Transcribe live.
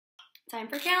Time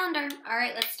for calendar. All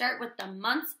right, let's start with the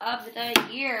months of the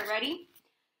year. Ready?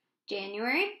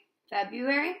 January,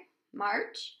 February,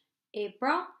 March,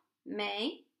 April,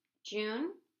 May,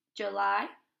 June, July,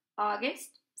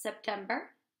 August, September,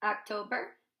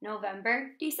 October,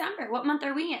 November, December. What month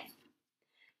are we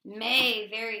in? May.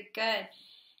 Very good.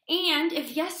 And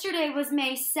if yesterday was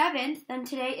May 7th, then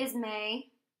today is May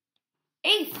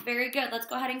 8th. Very good. Let's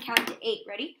go ahead and count to 8.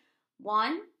 Ready?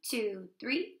 1, 2,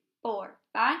 3, 4,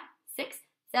 5, 6,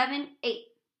 7, 8.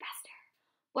 Faster.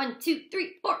 1, 2,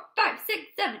 3, 4, 5, 6,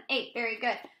 7, 8. Very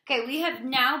good. Okay, we have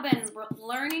now been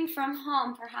learning from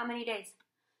home for how many days?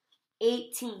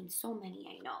 18. So many,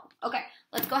 I know. Okay,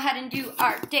 let's go ahead and do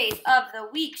our Days of the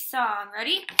Week song.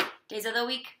 Ready? Days of the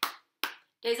week.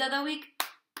 Days of the week.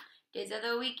 Days of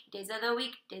the week. Days of the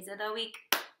week. Days of the week.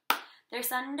 There's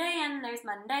Sunday and there's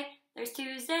Monday. There's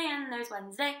Tuesday and there's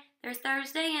Wednesday. There's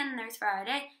Thursday and there's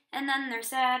Friday. And then there's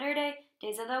Saturday.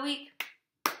 Days of the week.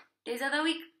 Days of the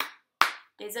week.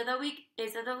 Days of the week.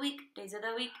 Days of the week. Days of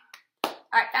the week. All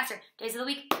right, faster. Days of the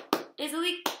week. Days of the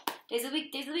week. Days of the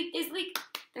week. Days of the week. Days of the week.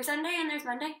 There's Sunday and there's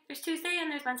Monday. There's Tuesday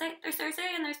and there's Wednesday. There's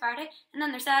Thursday and there's Friday. And then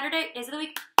there's Saturday. Days of the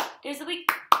week. Days of the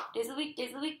week. Days of the week. Days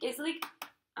of the week. Days of the week.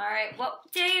 All right,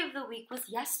 what day of the week was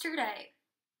yesterday?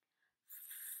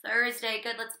 Thursday.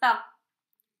 Good, let's spell.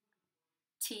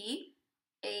 Thursday.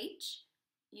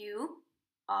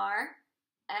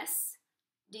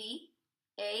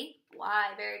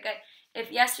 Very good.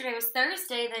 If yesterday was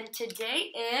Thursday, then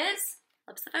today is,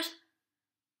 lips the fish,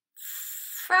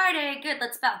 Friday. Good,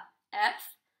 let's spell.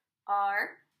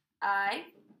 Friday.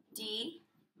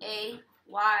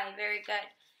 Very good.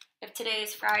 If today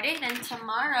is Friday, then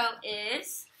tomorrow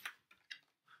is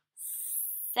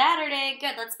Saturday.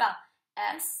 Good, let's spell.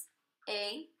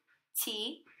 Saturday.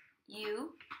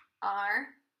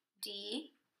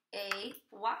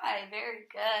 Very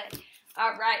good.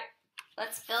 All right,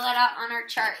 let's fill it out on our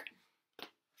chart.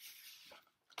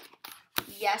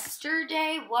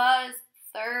 Yesterday was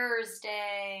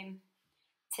Thursday.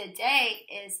 Today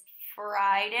is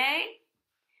Friday.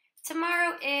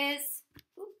 Tomorrow is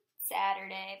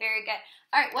Saturday. Very good.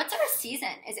 All right, what's our season?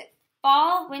 Is it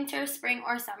fall, winter, spring,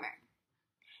 or summer?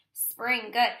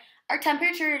 Spring. Good. Our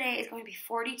temperature today is going to be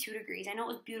 42 degrees. I know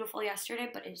it was beautiful yesterday,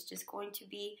 but it's just going to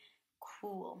be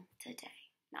cool today.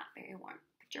 Not very warm.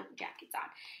 Put your jackets on.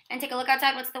 And take a look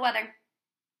outside. What's the weather?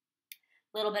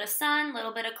 Little bit of sun,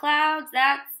 little bit of clouds.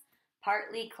 That's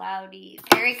partly cloudy.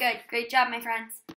 Very good. Great job, my friends.